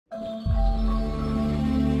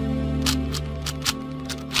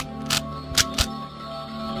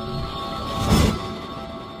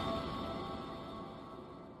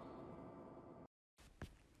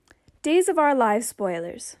Days of Our Lives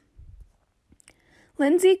spoilers.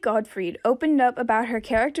 Linsey Godfrey opened up about her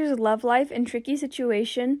character's love life and tricky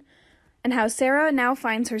situation and how Sarah now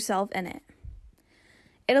finds herself in it.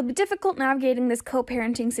 It'll be difficult navigating this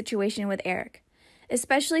co-parenting situation with Eric,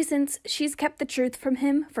 especially since she's kept the truth from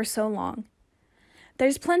him for so long.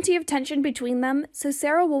 There's plenty of tension between them, so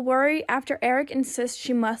Sarah will worry after Eric insists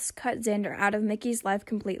she must cut Xander out of Mickey's life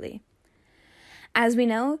completely. As we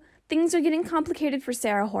know, things are getting complicated for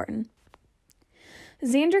Sarah Horton.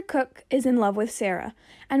 Xander Cook is in love with Sarah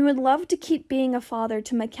and would love to keep being a father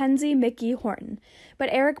to Mackenzie Mickey Horton, but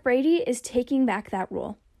Eric Brady is taking back that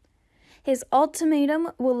rule. His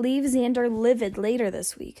ultimatum will leave Xander livid later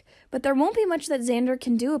this week, but there won't be much that Xander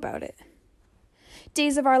can do about it.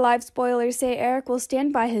 Days of Our Lives spoilers say Eric will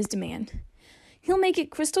stand by his demand. He'll make it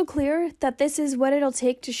crystal clear that this is what it'll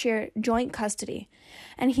take to share joint custody,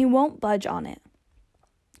 and he won't budge on it.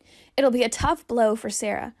 It'll be a tough blow for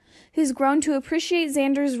Sarah, who's grown to appreciate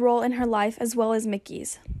Xander's role in her life as well as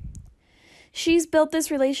Mickey's. She's built this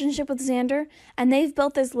relationship with Xander, and they've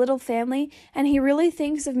built this little family, and he really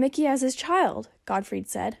thinks of Mickey as his child, Godfrey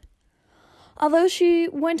said. Although she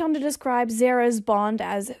went on to describe Sarah's bond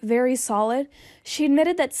as very solid, she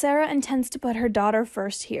admitted that Sarah intends to put her daughter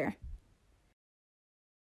first here.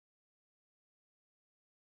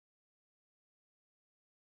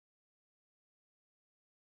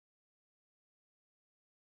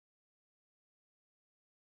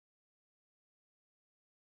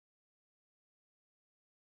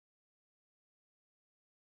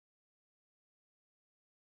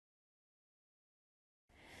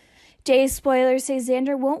 Jay's spoilers say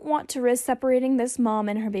Xander won't want to risk separating this mom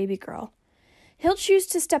and her baby girl. He'll choose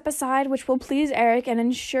to step aside, which will please Eric and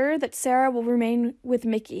ensure that Sarah will remain with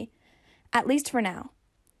Mickey, at least for now.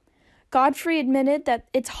 Godfrey admitted that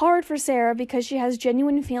it's hard for Sarah because she has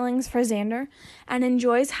genuine feelings for Xander and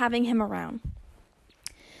enjoys having him around.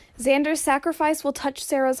 Xander's sacrifice will touch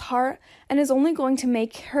Sarah's heart and is only going to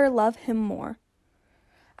make her love him more.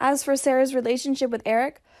 As for Sarah's relationship with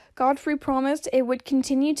Eric, Godfrey promised it would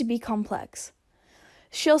continue to be complex.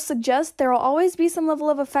 She'll suggest there will always be some level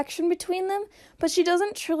of affection between them, but she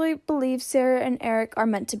doesn't truly believe Sarah and Eric are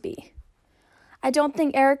meant to be. I don't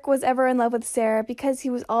think Eric was ever in love with Sarah because he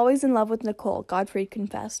was always in love with Nicole, Godfrey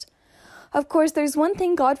confessed. Of course, there's one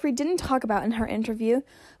thing Godfrey didn't talk about in her interview,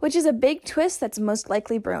 which is a big twist that's most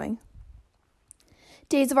likely brewing.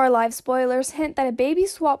 Days of Our Lives spoilers hint that a baby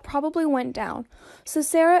swap probably went down, so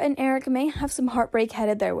Sarah and Eric may have some heartbreak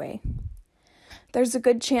headed their way. There's a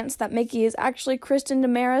good chance that Mickey is actually Kristen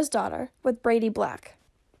Demara's daughter, with Brady Black.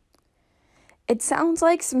 It sounds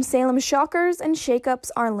like some Salem shockers and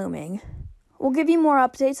shakeups are looming. We'll give you more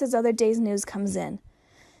updates as other days' news comes in.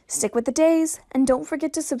 Stick with the days, and don't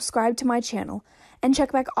forget to subscribe to my channel, and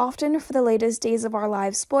check back often for the latest Days of Our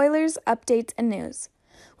Lives spoilers, updates, and news.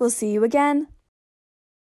 We'll see you again.